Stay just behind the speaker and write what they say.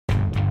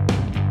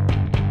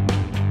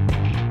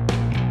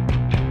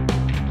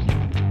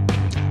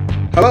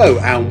Hello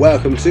and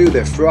welcome to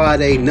the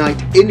Friday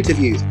night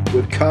interviews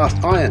with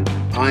Cast Iron.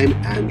 I'm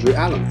Andrew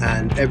Allen,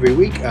 and every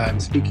week I'm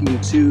speaking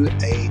to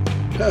a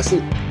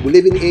person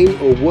living in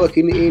or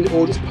working in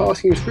or just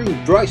passing through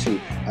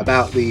Brighton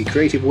about the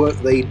creative work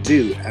they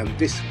do. And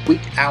this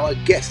week our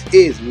guest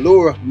is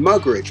Laura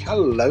Mugridge.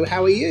 Hello,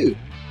 how are you?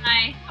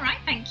 Hi, all right,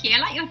 thank you. I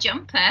like your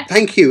jumper.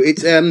 Thank you.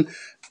 It's a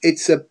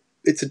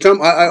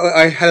jump.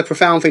 I had a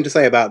profound thing to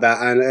say about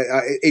that, and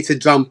it's a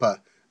jumper.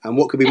 And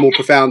what could be more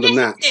profound than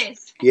that? It is.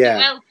 Yeah.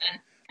 Well done.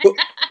 Well,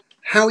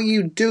 how are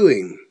you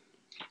doing?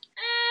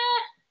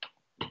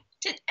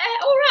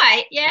 All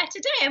right. Yeah,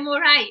 today I'm all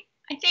right.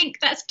 I think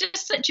that's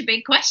just such a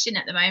big question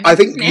at the moment. I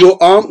think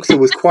your answer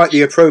was quite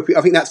the appropriate.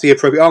 I think that's the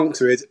appropriate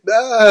answer.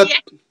 Yeah.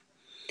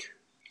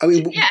 I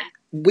mean, yeah.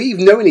 We've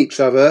known each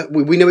other.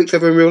 We know each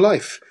other in real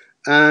life,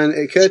 and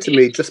it occurred to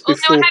me just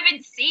before. Although I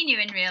haven't seen you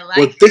in real life.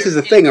 Well, this is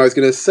the thing I was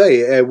going to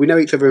say. We know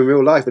each other in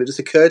real life, but it just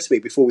occurred to me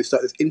before we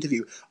start this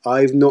interview.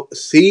 I've not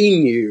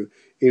seen you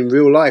in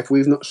real life.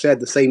 We've not shared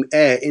the same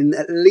air in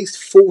at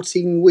least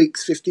 14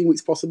 weeks, 15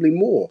 weeks, possibly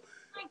more.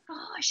 Oh my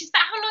gosh, is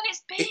that how long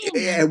it's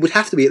been? Yeah, it would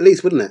have to be at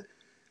least, wouldn't it?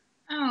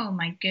 Oh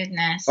my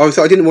goodness. Oh,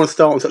 so I didn't want to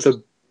start on such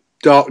a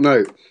dark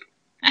note.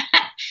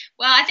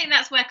 Well, I think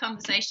that's where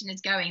conversation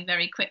is going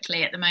very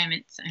quickly at the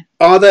moment. So,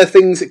 are there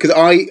things, because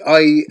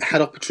I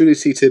had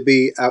opportunity to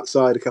be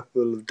outside a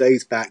couple of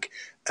days back,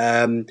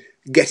 going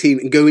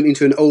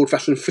into an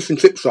old-fashioned fish and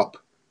chip shop,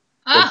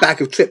 a bag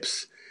of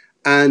chips,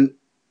 and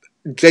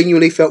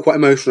genuinely felt quite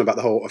emotional about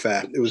the whole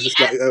affair. It was just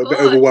like a bit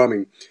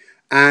overwhelming.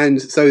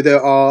 And so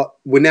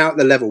we're now at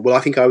the level, well, I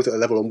think I was at the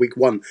level on week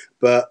 1,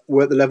 but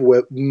we're at the level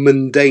where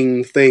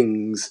mundane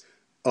things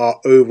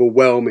are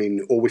overwhelming,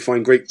 or we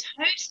find great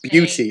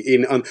beauty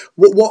in.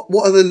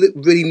 What are the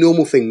really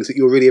normal things that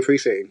you're really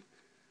appreciating?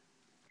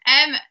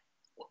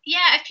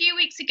 Yeah, a few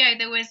weeks ago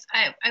there was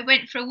I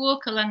went for a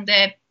walk along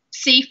the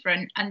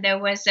seafront, and there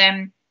was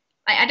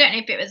I don't know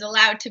if it was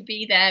allowed to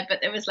be there, but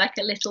there was like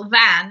a little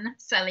van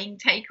selling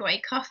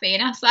takeaway coffee,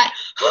 and I was like,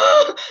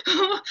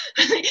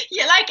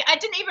 yeah, like I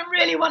didn't even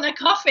really want a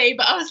coffee,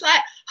 but I was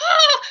like,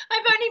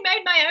 I've only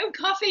made my own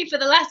coffee for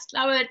the last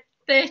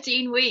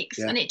 13 weeks,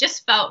 and it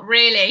just felt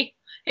really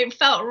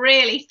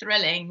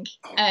thrilling.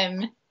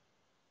 Yeah,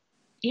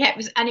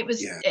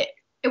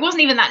 it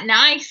wasn't even that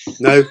nice.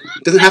 No,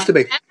 it doesn't have to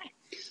be.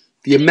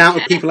 The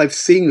amount of people I've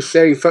seen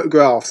sharing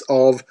photographs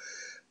of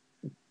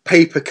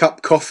paper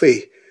cup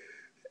coffee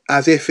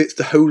as if it's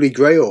the holy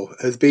grail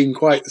has been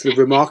quite sort of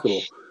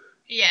remarkable.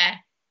 Yeah.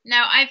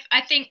 No,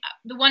 I think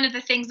one of the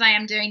things I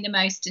am doing the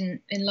most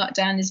in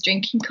lockdown is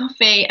drinking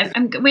coffee.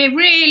 We're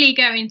really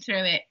going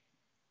through it.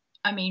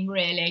 I mean,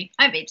 really.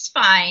 it's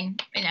fine.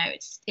 You know,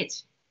 it's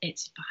fine,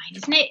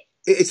 isn't it?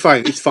 It's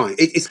fine. It's fine.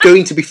 It's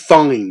going to be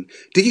fine.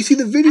 Did you see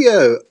the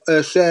video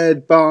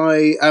shared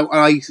by...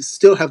 I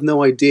still have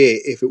no idea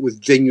if it was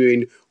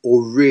genuine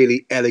or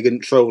really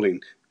elegant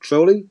trolling.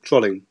 Trolling?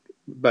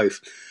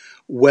 Both.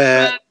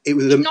 Where it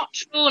was... not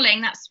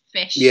trawling, that's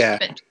fish. Yeah.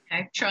 But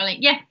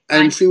trolling, yeah.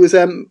 And fine. she was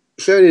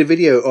sharing a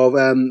video of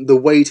the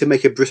way to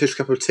make a British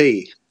cup of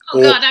tea.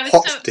 Oh, God, I was so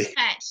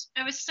upset.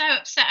 I was so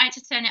upset I had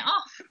to turn it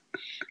off.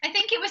 I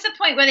think it was the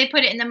point where they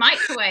put it in the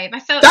microwave.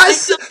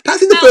 That's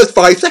in the first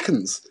 5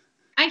 seconds.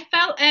 I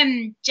felt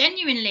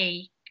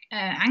genuinely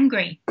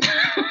angry.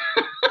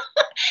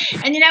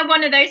 And you know,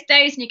 one of those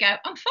days and you go,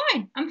 I'm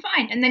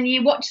fine. And then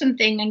you watch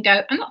something and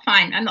go, I'm not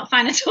fine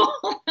at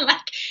all.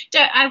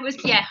 I was,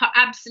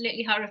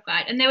 absolutely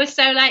horrified. And they were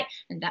so like,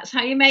 and that's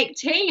how you make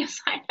tea. I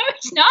was like, no,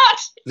 it's not.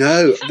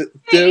 No.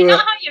 It's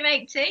not how you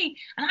make tea.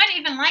 And I don't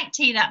even like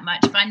tea that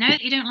much, but I know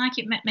that you don't like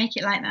it, make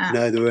it like that.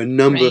 No, there were a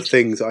number of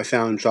things that I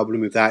found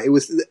troubling with that. It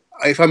was,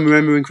 if I'm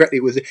remembering correctly,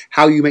 it was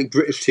how you make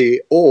British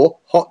tea or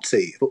hot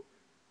tea. I thought,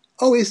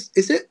 is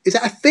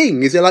that a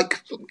thing? Is there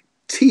like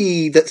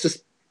tea that's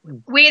just...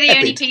 We're the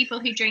only people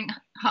who drink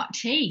hot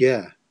tea.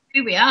 Yeah.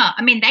 Who we are.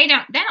 I mean, they're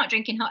not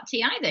drinking hot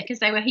tea either, because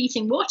they were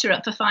heating water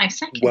up for 5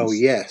 seconds. Well,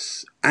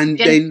 yes. And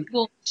then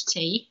warmed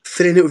tea.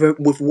 filling it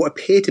with what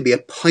appeared to be a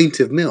pint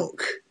of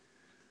milk.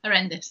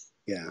 Horrendous.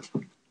 Yeah.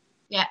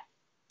 Yeah.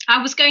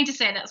 I was going to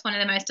say that's one of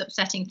the most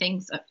upsetting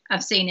things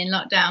I've seen in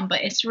lockdown,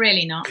 but it's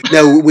really not.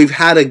 No, we've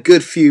had a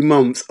good few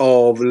months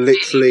of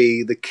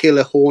literally the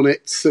killer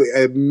hornets,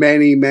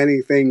 many,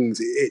 many things.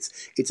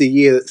 It's a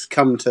year that's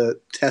come to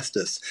test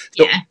us.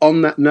 So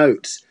on that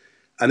note,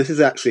 and this is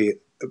actually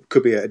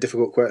could be a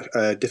difficult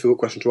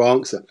question to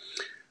answer.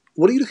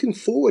 What are you looking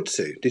forward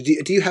to?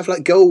 Do you have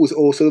like goals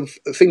or sort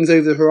of things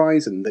over the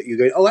horizon that you're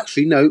going, oh,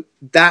 actually, no,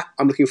 that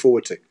I'm looking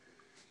forward to?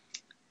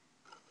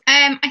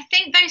 I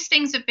think those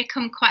things have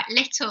become quite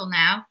little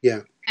now.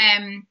 Yeah.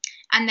 And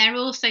they're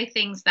also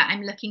things that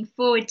I'm looking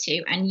forward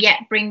to and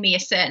yet bring me a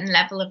certain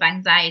level of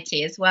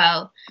anxiety as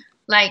well.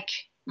 Like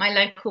my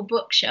local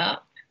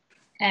bookshop,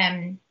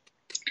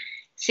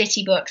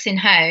 City Books in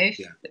Hove,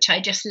 which I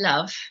just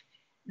love.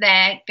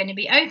 They're going to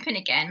be open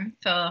again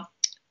for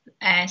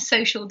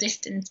social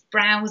distance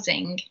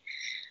browsing.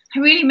 I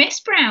really miss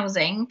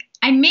browsing.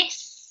 I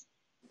miss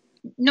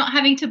not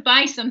having to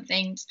buy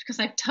something just because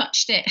I've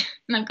touched it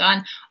and I've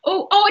gone,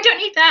 oh, I don't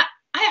need that.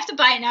 I have to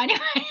buy it now anyway.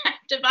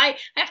 I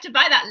have to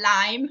buy that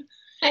lime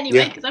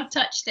anyway because I've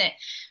touched it.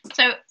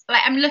 So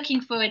like I'm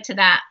looking forward to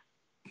that.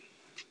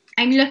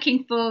 I'm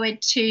looking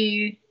forward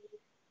to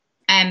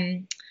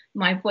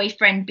my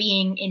boyfriend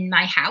being in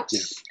my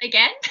house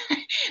again.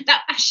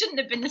 That shouldn't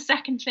have been the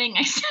second thing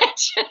I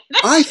said.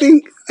 I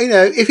think, you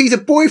know, if he's a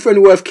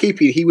boyfriend worth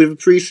keeping, he would have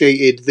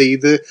appreciated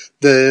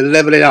the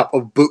leveling up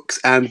of books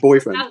and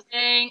boyfriend.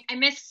 I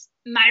miss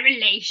my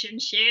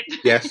relationship.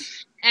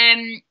 Yes.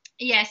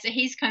 Yeah, so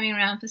he's coming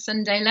around for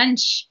Sunday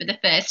lunch for the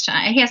first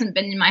time. He hasn't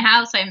been in my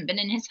house. I haven't been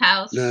in his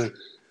house. No.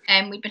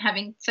 We've been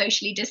having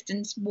socially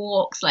distanced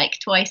walks like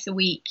twice a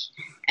week.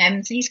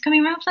 So he's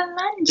coming around for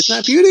lunch. Isn't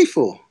that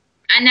beautiful?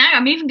 I know.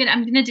 I'm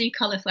gonna do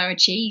cauliflower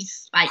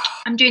cheese. Like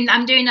I'm doing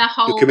the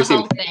whole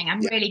thing. I'm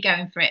really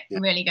going for it.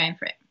 I'm really going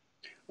for it.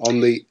 On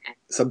the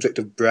subject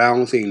of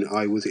browsing,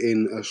 I was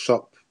in a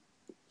shop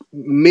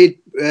mid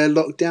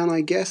lockdown,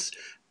 I guess,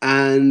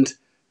 and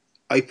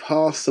I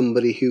passed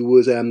somebody who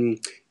was in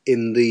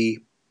the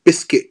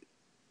biscuit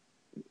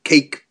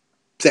cake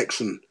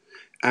section,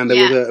 and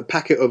there was a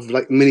packet of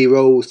like mini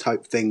rolls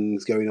type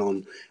things going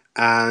on,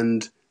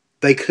 and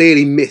they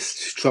clearly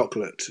missed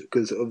chocolate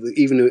because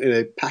even in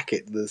a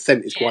packet, the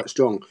scent is quite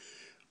strong.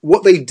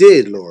 What they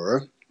did,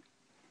 Laura,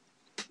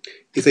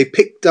 is they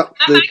picked up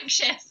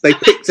anxious. They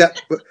picked up.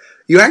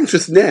 You're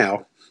anxious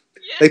now.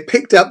 Yeah. They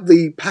picked up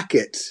the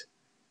packet,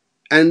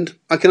 and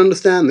I can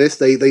understand this.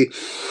 They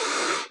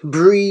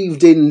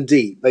breathed in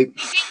deep. They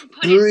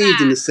breathed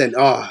in the scent.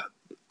 Oh,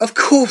 of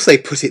course they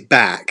put it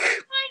back.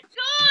 Oh my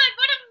God,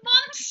 what a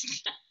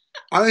monster!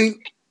 I mean,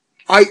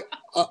 I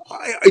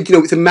you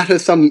know, it's a matter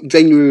of some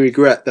genuine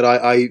regret that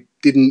I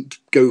didn't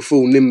go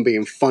full NIMBY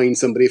and find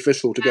somebody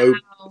official to go.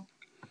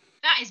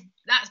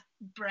 That's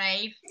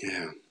brave.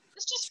 Yeah.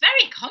 It's just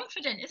very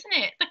confident, isn't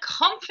it? The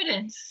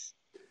confidence.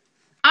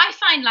 I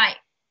find like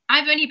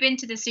I've only been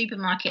to the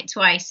supermarket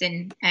twice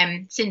since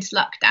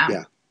lockdown.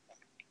 Yeah.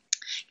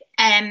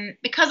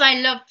 Because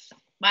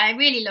I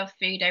really love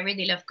food. I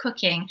really love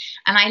cooking,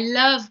 and I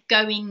love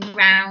going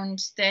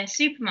around the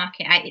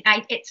supermarket.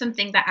 It's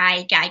something that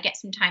I get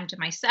some time to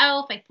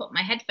myself. I put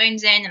my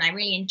headphones in, and I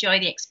really enjoy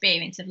the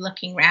experience of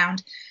looking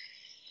around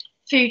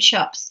food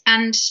shops.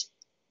 And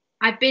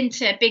I've been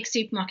to a big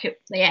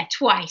supermarket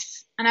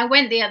twice, and I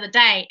went the other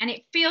day, and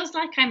it feels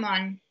like I'm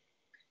on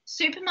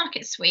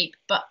supermarket sweep,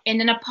 but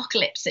in an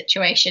apocalypse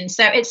situation.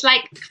 So it's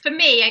like, for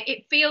me,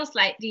 it feels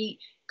like the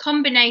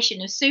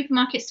combination of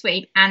supermarket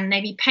sweep and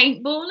maybe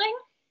paintballing.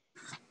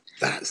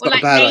 That's not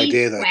a bad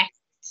idea, though.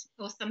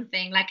 Or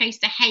something. Like I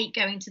used to hate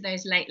going to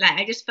those late. Like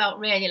I just felt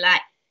really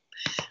like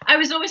I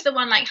was always the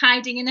one like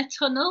hiding in a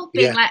tunnel,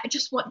 being like, I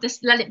just want this.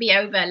 Let it be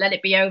over. Let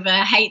it be over.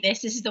 I hate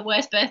this. This is the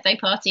worst birthday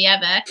party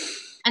ever.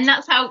 And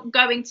that's how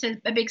going to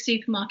a big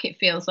supermarket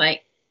feels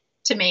like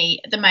to me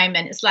at the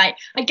moment. It's like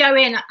I go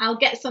in, I'll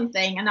get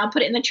something, and I'll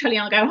put it in the trolley.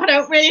 And I'll go,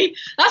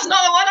 that's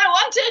not the one I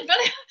wanted, but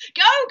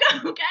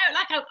go.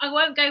 Like I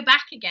won't go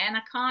back again.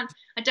 I can't.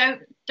 I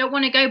don't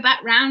want to go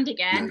back round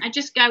again. No. I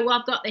just go, well,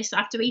 I've got this. I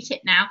have to eat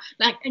it now.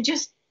 Like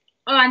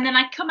and then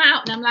I come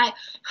out and I'm like,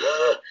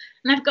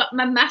 and I've got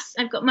my mask.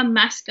 I've got my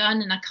mask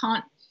on, and I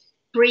can't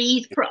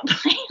breathe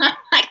properly. I'm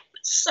like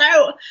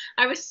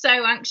I was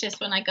so anxious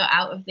when I got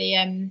out of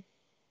the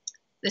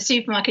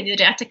supermarket the other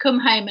day. I had to come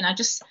home, and I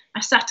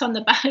sat on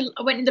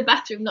I went in the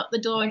bathroom, locked the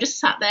door, and just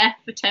sat there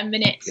for 10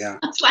 minutes. Yeah.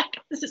 I was like,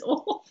 this is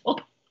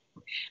awful.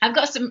 I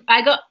got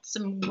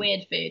some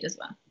weird food as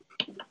well.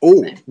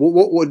 Oh, so.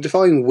 What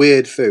define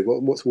weird food?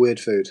 What's weird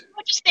food?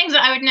 Just things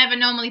that I would never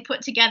normally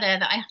put together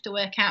that I have to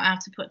work out how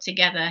to put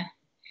together.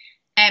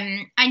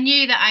 I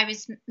knew that I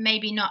was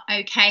maybe not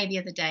okay the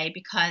other day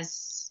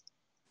because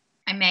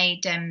I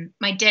made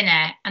my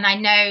dinner, and I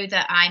know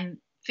that I'm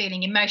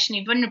feeling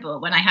emotionally vulnerable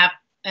when I have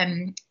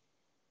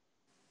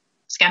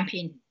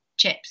scampi and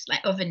chips, like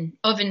oven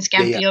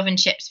scampi, oven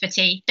chips for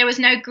tea. There was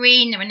no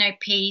green, there were no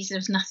peas, there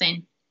was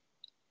nothing.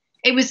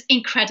 It was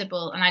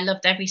incredible, and I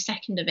loved every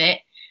second of it.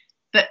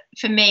 But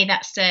for me,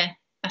 that's a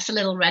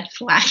little red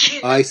flag.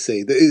 I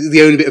see.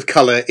 The only bit of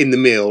colour in the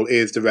meal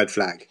is the red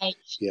flag.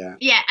 Yeah.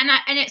 Yeah,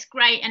 and it's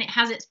great, and it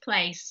has its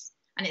place,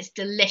 and it's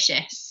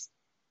delicious,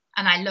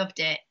 and I loved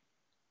it.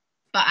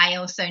 But I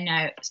also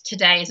know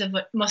today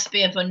must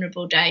be a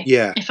vulnerable day.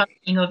 Yeah. If I'm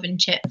eating oven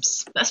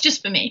chips, that's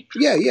just for me.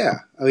 Yeah.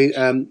 I mean,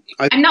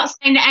 I'm not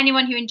saying that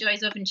anyone who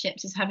enjoys oven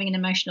chips is having an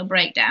emotional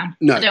breakdown.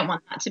 No. I don't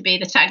want that to be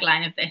the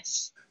tagline of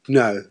this.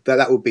 No,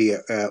 that would be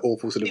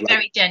awful. Sort of like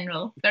very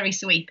general, very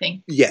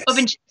sweeping. Yes.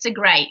 Oven chips are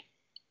great.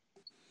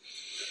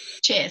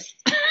 Cheers.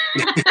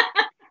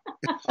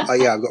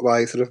 Yeah, I've got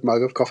my sort of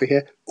mug of coffee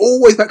here.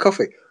 Always about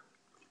coffee.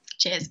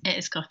 Cheers. It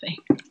is coffee.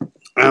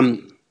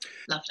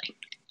 Lovely.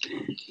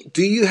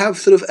 Do you have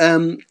sort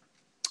of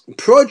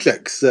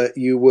projects that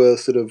you were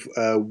sort of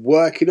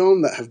working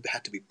on that have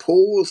had to be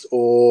paused,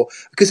 or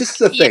because this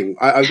is a thing?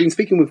 I've been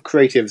speaking with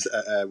creatives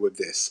with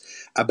this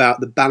about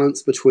the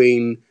balance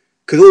between,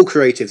 because all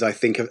creatives, I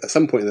think, at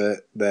some point in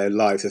their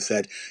lives have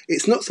said,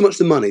 it's not so much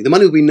the money. The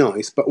money will be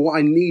nice, but what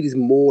I need is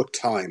more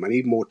time. I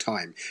need more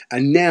time.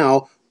 And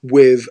now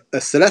with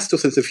a celestial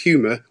sense of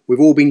humour, we've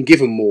all been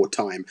given more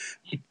time.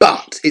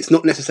 But it's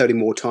not necessarily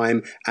more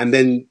time, and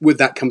then with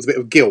that comes a bit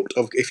of guilt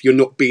of if you're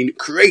not being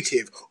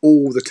creative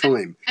all the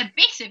time. A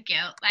bit of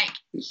guilt, like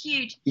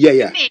huge.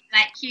 Yeah. For me,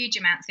 like huge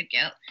amounts of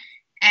guilt.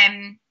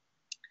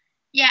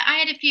 Yeah, I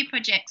had a few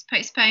projects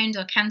postponed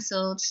or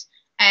cancelled.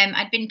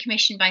 I'd been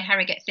commissioned by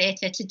Harrogate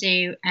Theatre to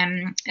do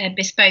a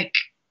bespoke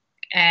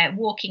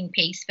walking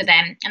piece for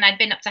them, and I'd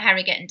been up to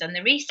Harrogate and done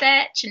the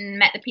research and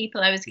met the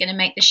people I was going to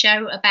make the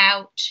show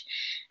about,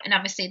 and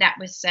obviously that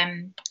was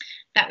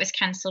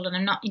cancelled, and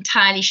I'm not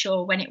entirely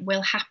sure when it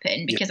will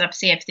happen because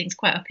obviously everything's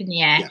quite up in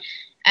the air.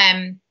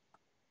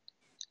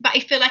 But I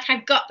feel like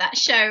I've got that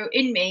show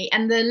in me,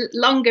 and the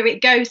longer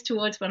it goes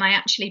towards when I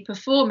actually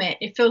perform it,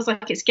 it feels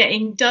like it's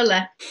getting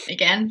duller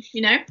again,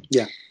 you know?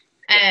 Yeah.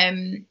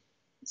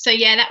 So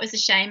yeah, that was a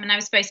shame, and I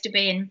was supposed to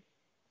be in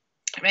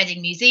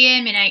Reading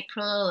Museum in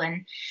April,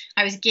 and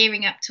I was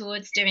gearing up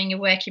towards doing a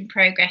work in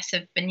progress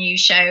of a new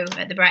show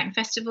at the Brighton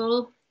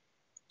Festival,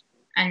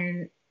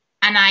 and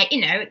I,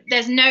 you know,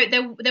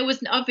 there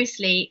was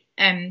obviously,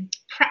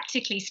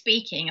 practically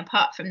speaking,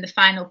 apart from the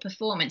final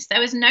performance, there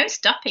was no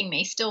stopping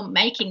me still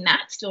making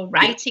that, still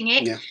writing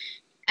it.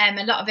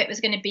 A lot of it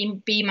was going to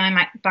be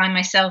by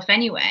myself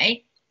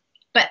anyway,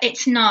 but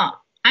it's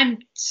not. I'm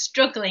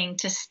struggling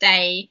to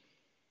stay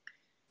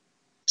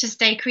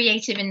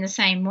creative in the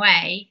same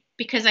way,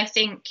 because I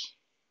think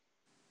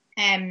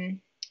a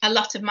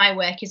lot of my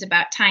work is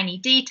about tiny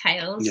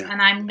details,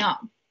 and I'm not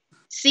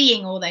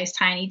seeing all those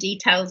tiny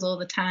details all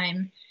the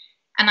time.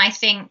 And I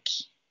think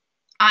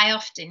I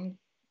often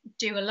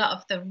do a lot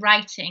of the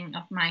writing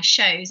of my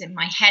shows in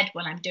my head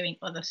when I'm doing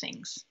other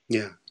things.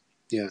 So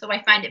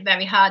I find it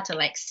very hard to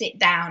like sit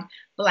down,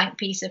 blank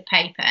piece of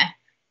paper,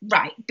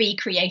 right, be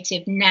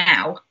creative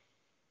now.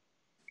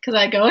 Because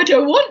I go, I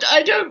don't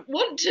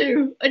want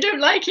to, I don't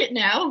like it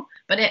now,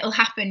 but it'll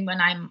happen when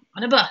I'm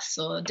on a bus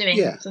or doing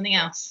something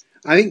else.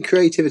 I think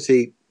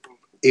creativity,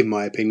 in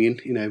my opinion,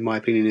 you know, my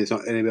opinion is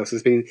not anybody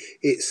else's opinion.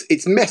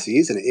 It's messy,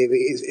 isn't it?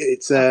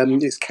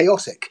 It's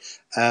chaotic,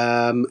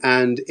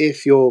 and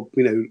if you're,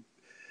 you know,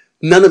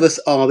 none of us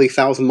are the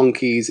 1,000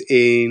 monkeys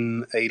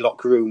in a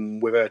locked room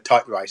with a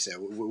typewriter.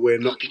 We're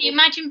not. Can you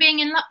imagine being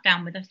in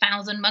lockdown with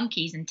 1,000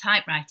 monkeys and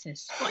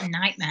typewriters? What a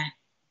nightmare!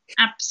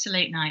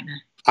 Absolute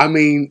nightmare. I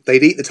mean,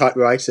 they'd eat the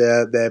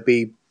typewriter. There'd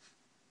be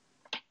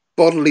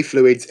bodily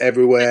fluids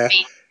everywhere.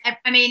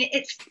 I mean,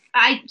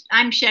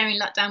 I'm sharing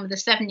lockdown with a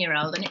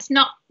 7-year-old, and it's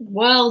not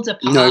worlds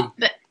apart.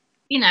 But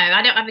you know,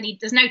 I don't have any.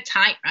 There's no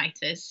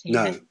typewriters here.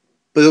 No,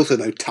 but also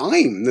no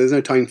time. There's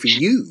no time for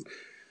you.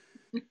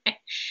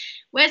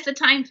 Where's the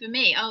time for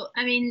me? Oh,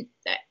 I mean,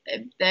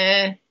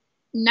 nope.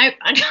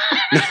 I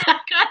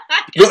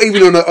can't. Not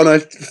even on a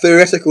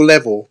theoretical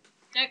level.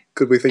 Nope.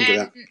 Could we think of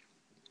that?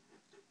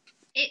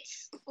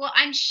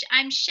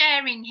 I'm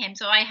sharing him,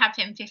 so I have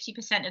him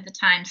 50% of the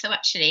time. So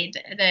actually,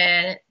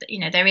 there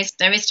is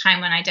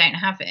time when I don't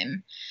have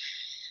him.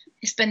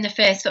 It's been the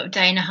first sort of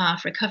day and a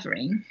half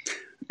recovering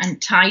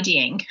and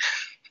tidying.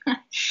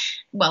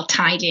 Well,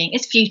 tidying,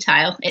 it's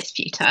futile.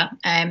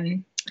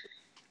 And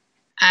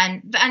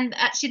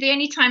actually, the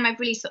only time I've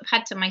really sort of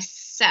had to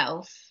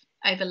myself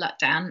over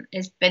lockdown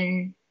has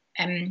been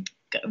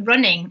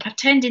running. I've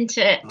turned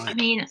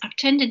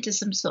into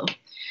some sort of.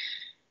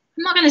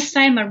 I'm not going to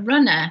say I'm a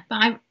runner,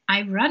 but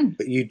I run.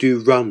 But you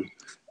do run.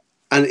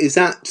 And is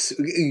that,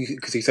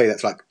 because you say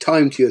that's like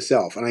time to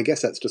yourself, and I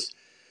guess that's just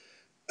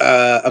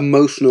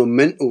emotional,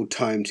 mental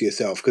time to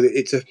yourself, because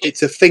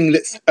it's a thing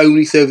that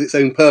only serves its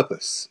own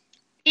purpose.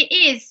 It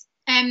is.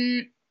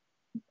 And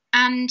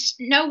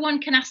no one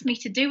can ask me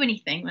to do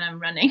anything when I'm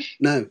running.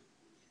 No.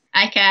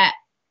 Like,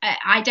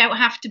 I don't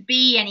have to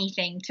be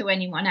anything to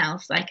anyone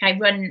else. Like, I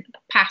run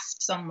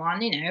past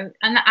someone, you know,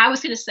 and I was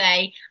going to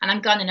say, and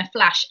I'm gone in a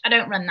flash. I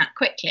don't run that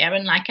quickly. I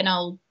run like an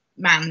old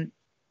man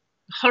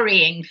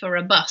hurrying for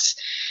a bus.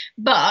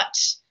 But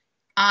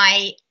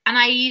I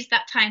use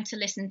that time to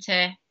listen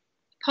to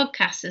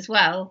podcasts as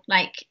well.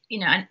 Like, you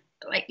know, and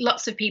like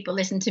lots of people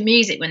listen to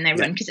music when they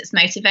run because it's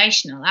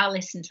motivational. I'll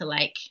listen to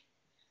like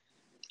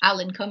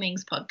Alan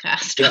Cummings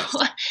podcast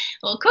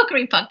or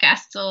cookery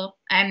podcasts, or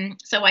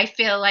so I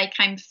feel like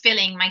I'm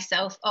filling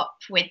myself up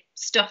with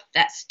stuff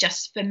that's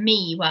just for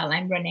me while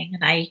I'm running,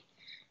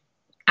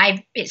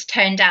 and it's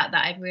turned out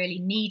that I've really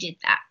needed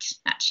that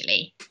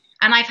actually,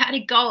 and I've had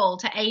a goal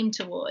to aim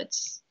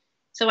towards,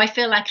 so I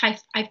feel like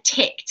I've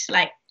ticked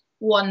like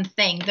one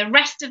thing. The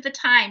rest of the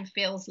time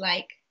feels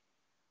like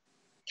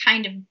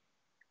kind of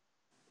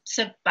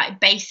like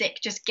basic,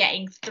 just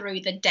getting through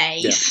the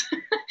days.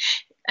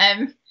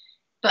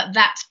 But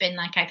that's been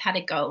like I've had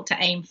a goal to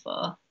aim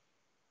for.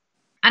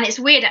 And it's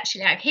weird,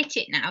 actually, I've hit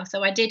it now.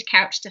 So I did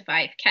couch to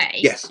 5K.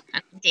 Yes.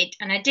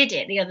 And I did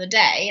it the other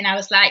day. And I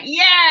was like,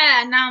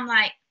 yeah. And now I'm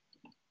like,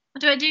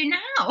 what do I do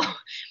now?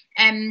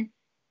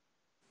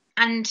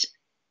 And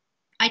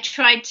I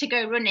tried to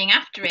go running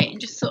after it and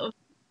just sort of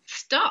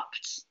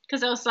stopped.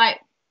 Because I was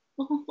like,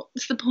 well,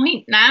 what's the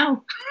point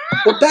now?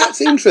 Well,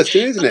 that's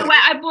interesting, isn't it?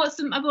 I bought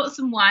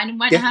some wine and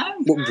went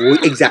home.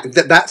 Well, exactly.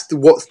 That's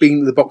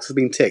the box has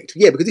been ticked.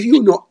 Yeah, because if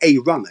you're not a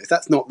runner, if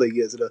that's not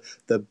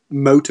the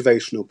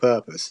motivational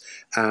purpose,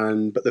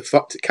 but the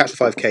catch the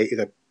 5K is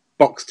a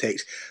box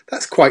ticked,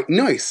 that's quite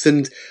nice.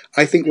 And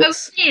I think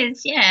what's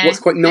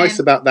quite nice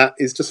about that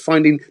is just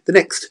finding the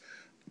next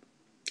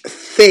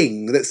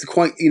thing that's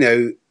quite,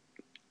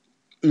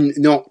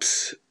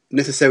 not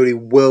necessarily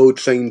world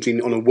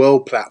changing on a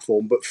world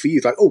platform, but for you,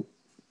 it's like, oh,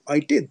 I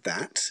did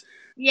that.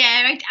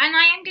 Yeah, and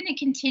I am going to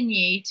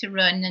continue to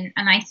run,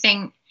 and I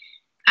think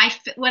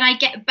when I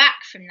get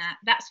back from that,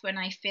 that's when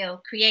I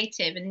feel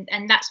creative,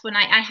 and that's when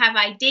I have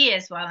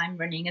ideas while I'm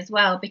running as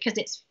well, because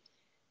it's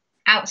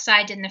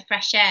outside in the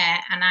fresh air,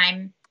 and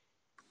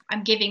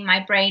I'm giving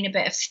my brain a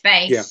bit of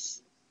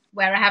space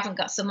where I haven't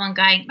got someone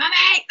going, Mummy,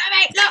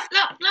 look,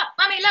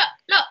 Mummy, look,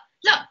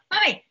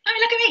 Mummy,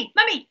 look at me,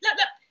 Mummy, look.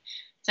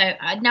 So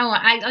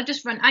I'll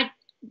just run. I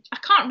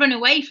can't run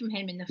away from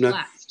him in the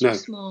flat. It's too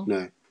small.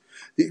 No.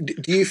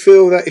 Do you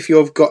feel that if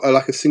you've got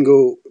a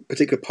single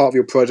particular part of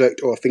your project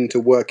or a thing to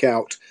work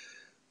out,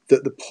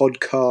 that the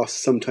podcast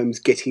sometimes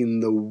get in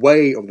the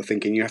way of the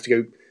thinking? You have to go.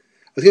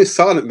 I was going to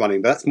silent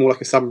running, but that's more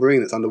like a submarine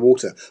that's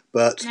underwater.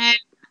 But no,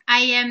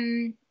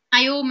 I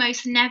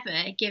almost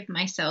never give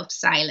myself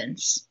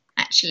silence,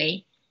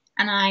 actually,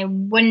 and I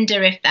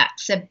wonder if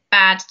that's a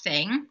bad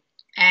thing.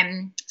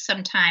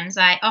 Sometimes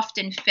I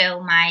often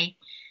fill my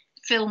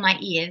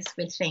ears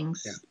with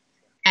things,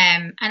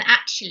 and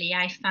actually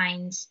I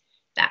find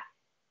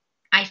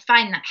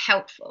that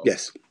helpful.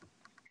 Yes.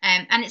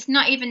 And it's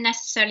not even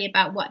necessarily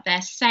about what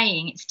they're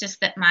saying. It's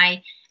just that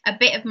a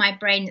bit of my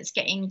brain that's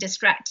getting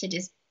distracted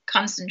is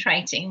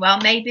concentrating. Well,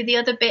 maybe the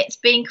other bit's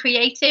being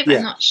creative.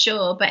 I'm not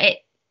sure, but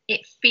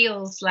it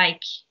feels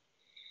like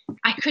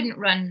I couldn't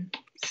run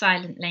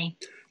silently.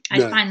 I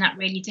find that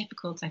really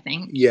difficult, I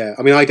think. Yeah,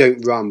 I mean, I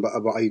don't run, but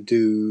I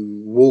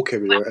do walk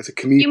everywhere as a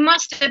commute. You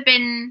must have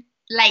been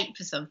late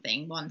for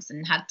something once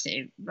and had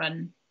to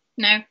run.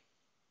 No?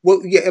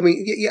 Well, yeah, I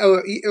mean,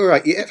 all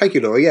right. Yeah, thank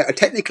you, Laura. Yeah,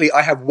 technically,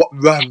 I have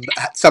run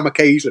at some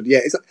occasion. Yeah,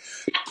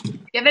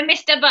 you ever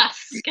missed a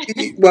bus?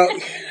 Well,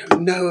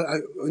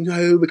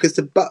 no, because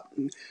the bus.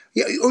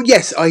 Yeah, oh,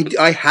 yes,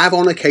 I have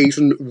on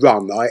occasion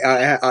run. I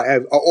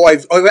have, or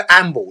I've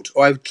ambled,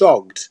 or I've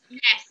jogged.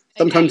 Yes.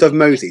 Sometimes I've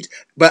moseyed,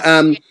 but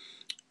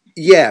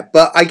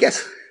but I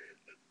guess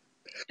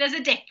there's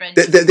a difference.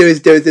 There's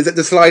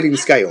the sliding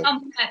scale.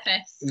 On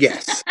purpose.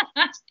 Yes.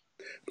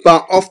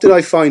 But often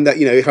I find that,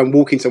 if I'm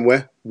walking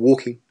somewhere,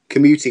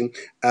 commuting,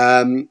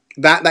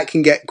 that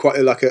can get quite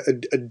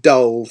a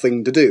dull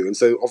thing to do. And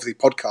so obviously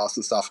podcasts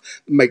and stuff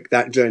make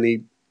that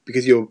journey,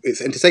 because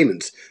it's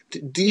entertainment.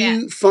 Do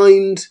you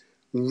find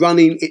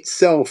running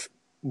itself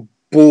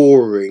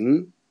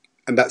boring,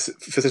 and that's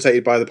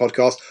facilitated by the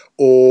podcast,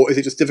 or is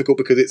it just difficult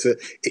because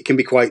it can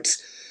be quite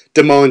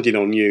demanding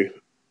on you?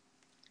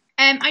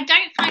 I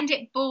don't find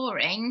it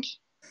boring,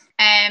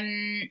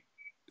 and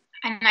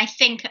I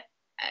think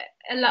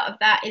a lot of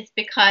that is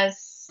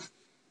because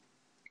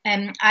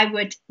I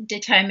would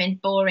determine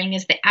boring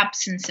as the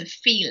absence of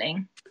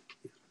feeling,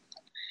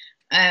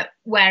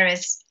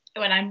 whereas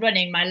when I'm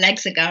running, my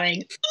legs are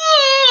going,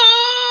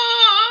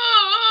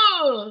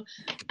 oh!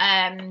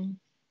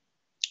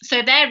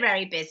 So they're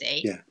very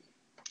busy,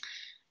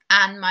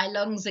 and my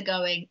lungs are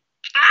going,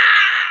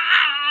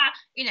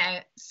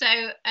 so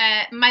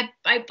my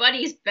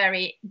body's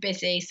very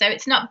busy. So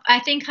it's not, I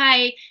think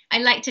I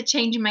like to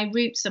change my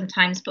route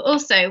sometimes, but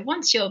also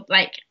once you're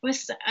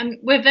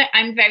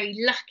I'm very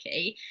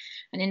lucky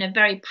and in a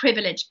very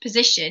privileged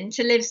position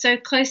to live so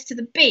close to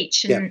the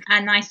beach.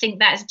 And I think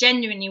that's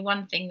genuinely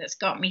one thing that's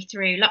got me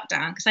through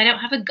lockdown, because I don't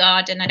have a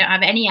garden, I don't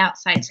have any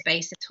outside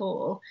space at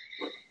all.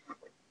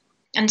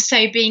 And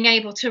so being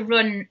able to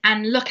run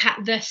and look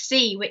at the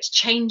sea, which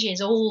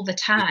changes all the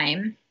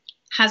time,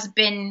 has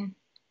been,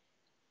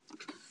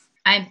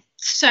 I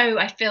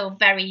feel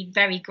very,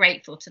 very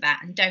grateful to that,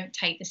 and don't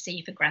take the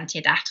sea for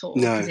granted at all,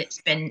 because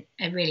it's been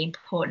a really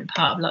important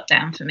part of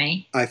lockdown for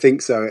me. I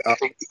think so.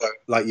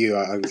 Like you,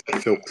 I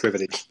feel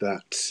privileged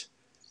that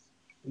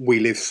we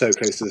live so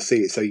close to the sea.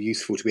 It's so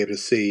useful to be able to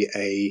see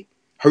a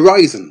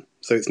horizon,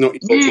 so it's not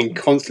being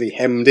constantly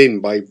hemmed in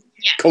by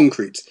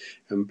concrete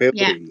and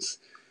buildings.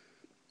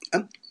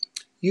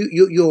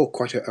 You're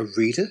quite a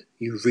reader.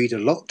 You read a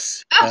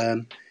lot.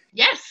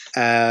 Yes.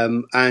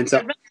 And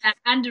so,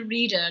 and a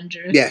reader,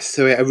 Andrew. Yes.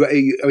 So I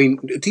mean,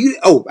 do you?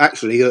 Oh,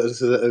 actually,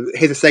 here's a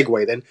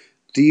segue. Then,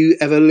 do you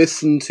ever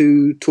listen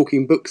to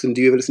talking books? And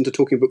do you ever listen to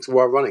talking books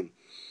while running?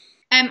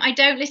 I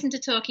don't listen to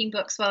talking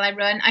books while I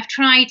run. I've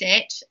tried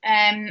it,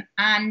 and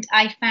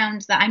I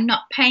found that I'm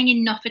not paying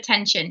enough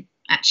attention.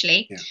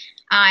 Actually,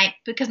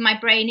 because my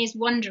brain is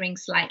wandering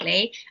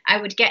slightly. I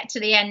would get to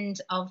the end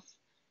of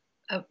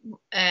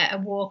a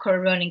walk or a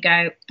run and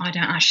go, I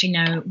don't actually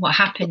know what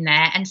happened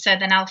there. And so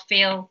then I'll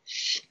feel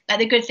like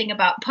the good thing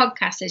about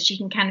podcasts is you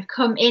can kind of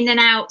come in and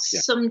out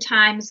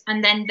sometimes,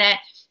 and then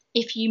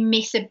if you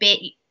miss a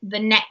bit, the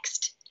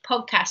next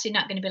podcast you're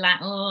not going to be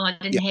like, oh, I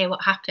didn't hear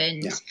what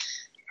happened.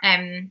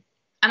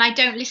 and I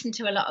don't listen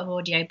to a lot of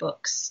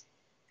audiobooks.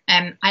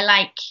 I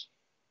like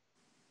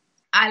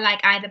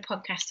either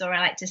podcasts, or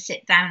I like to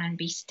sit down and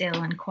be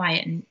still and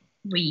quiet and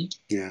read.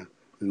 Yeah,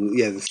 and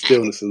yeah, the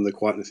stillness and the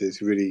quietness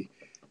is really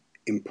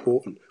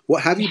important.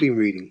 What have you been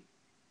reading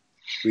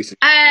recently?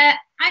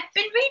 I've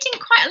been reading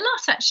quite a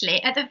lot,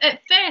 actually. At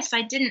first,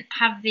 I didn't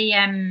have the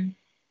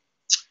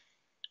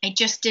I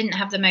just didn't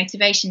have the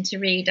motivation to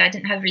read. I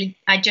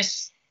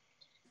just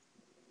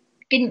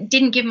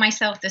didn't give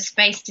myself the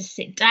space to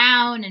sit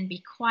down and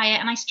be quiet,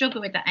 and I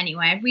struggle with that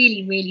anyway. I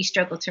really, really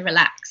struggle to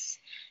relax.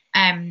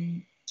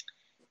 I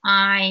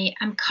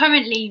am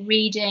currently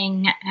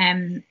reading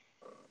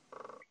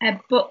a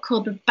book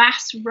called The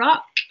Bass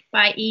Rock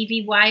by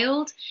Evie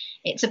Wilde.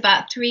 It's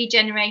about 3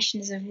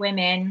 generations of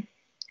women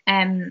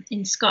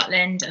in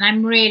Scotland, and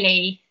I'm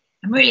really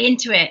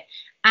into it.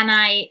 And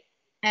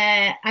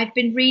I've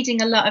been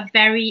reading a lot of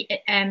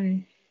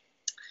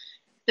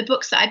the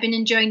books that I've been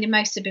enjoying the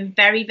most have been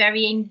very,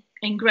 very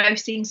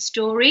engrossing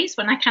stories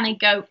when I kind of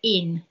go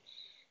in.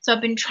 So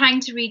I've been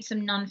trying to read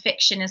some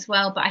non-fiction as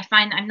well, but I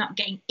find I'm not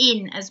getting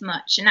in as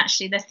much. And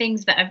actually the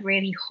things that have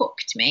really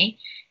hooked me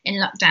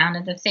in lockdown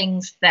are the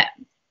things that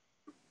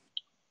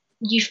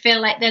you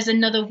feel like there's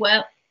another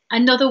world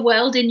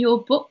in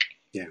your book.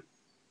 Yeah.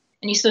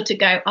 And you sort of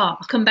go, oh,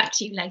 I'll come back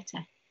to you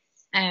later.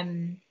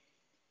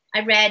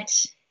 I read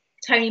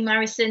Toni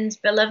Morrison's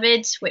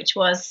Beloved, which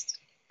was,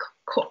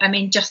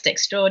 just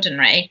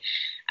extraordinary.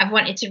 I've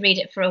wanted to read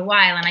it for a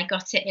while, and I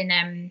got it in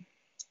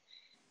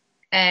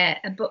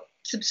a book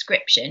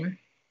subscription.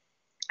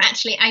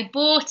 Actually, I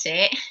bought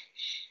it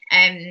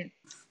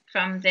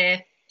from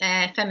the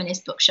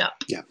feminist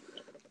bookshop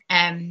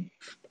in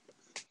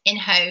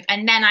Hove,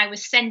 and then I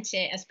was sent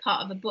it as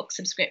part of a book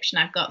subscription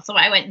I've got, so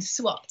I went and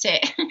swapped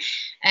it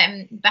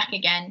back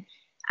again,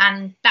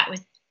 and that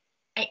was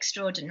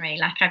extraordinary.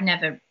 Like I've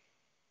never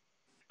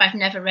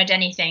read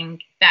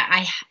anything that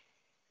I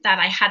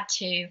had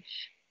to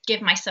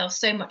give myself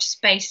so much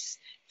space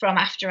from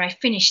after I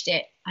finished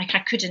it. Like I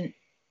couldn't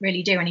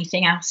really do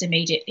anything else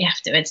immediately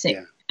afterwards. It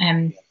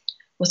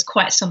was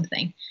quite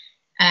something.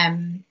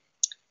 And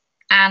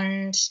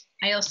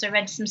I also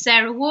read some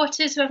Sarah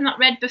Waters, who I've not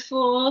read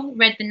before.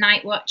 Read The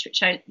Night Watch,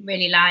 which I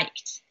really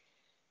liked.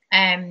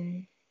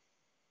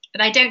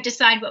 But I don't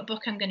decide what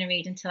book I'm going to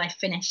read until I've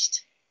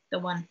finished the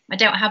one. I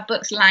don't have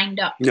books lined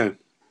up. No.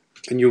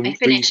 And I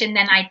finish and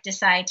then I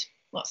decide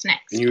what's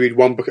next. And you read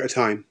one book at a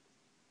time?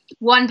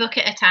 One book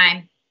at a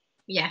time,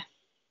 yeah.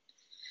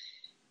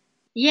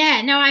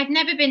 Yeah, no, I've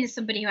never been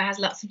somebody who has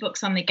lots of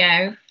books on the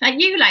go. Like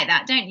you like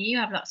that, don't you? You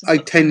have lots of books.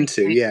 I tend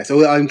to, yeah.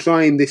 So I'm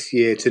trying this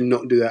year to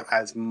not do that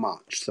as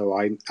much. So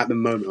at the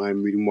moment,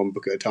 I'm reading one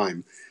book at a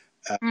time.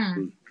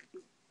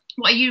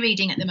 What are you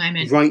reading at the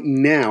moment? Right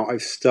now,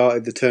 I've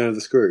started The Turn of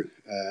the Screw,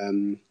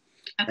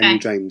 Henry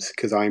James,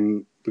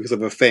 because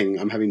of a thing,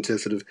 I'm having to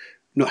sort of,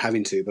 not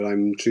having to, but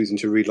I'm choosing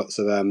to read lots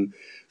of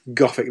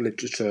Gothic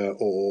literature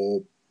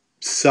or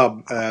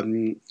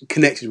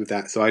connected with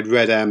that. So I'd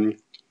read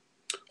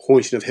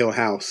Haunting of Hill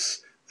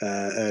House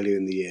earlier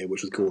in the year,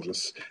 which was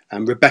gorgeous,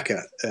 and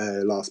Rebecca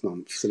last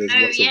month. So there's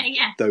lots of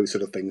those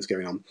sort of things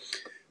going on.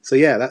 So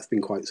yeah, that's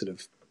been quite sort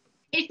of...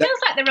 It feels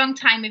like the wrong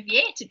time of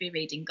year to be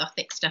reading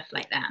Gothic stuff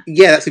like that.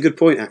 Yeah, that's a good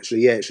point,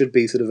 actually. Yeah, it should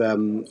be sort of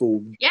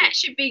all... Yeah, it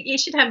should be. You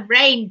should have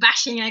rain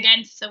bashing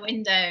against the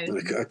window.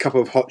 A cup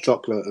of hot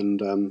chocolate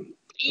and...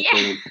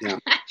 yeah.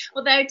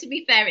 Although, to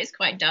be fair, it's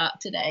quite dark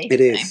today. It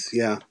is,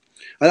 yeah.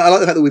 I like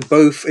the fact that we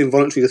both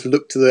involuntarily just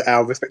looked to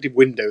our respective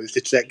windows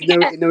to check. No,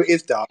 it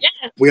is dark. Yes,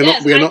 we are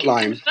not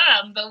lying.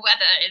 Confirm the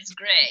weather is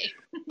grey.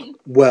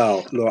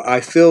 Well, Laura,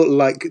 I feel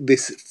like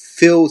this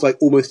feels like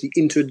almost the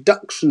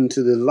introduction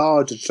to the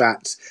larger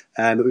chat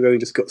that we've only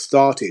just got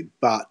started,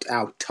 but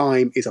our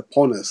time is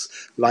upon us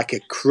like a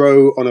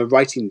crow on a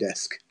writing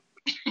desk.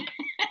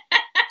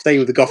 Staying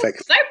with the Gothic.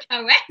 So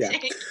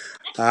poetic.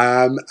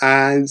 Yeah.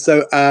 And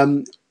so...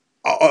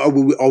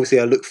 obviously,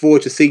 I look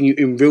forward to seeing you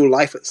in real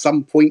life at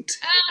some point,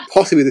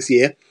 possibly this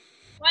year.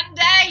 One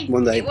day.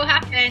 It will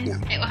happen. Yeah.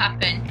 It will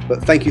happen.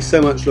 But thank you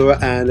so much, Laura,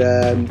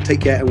 and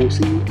take care, and we'll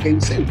see you again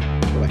soon.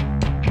 Bye-bye.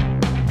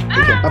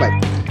 Take care.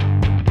 Bye-bye.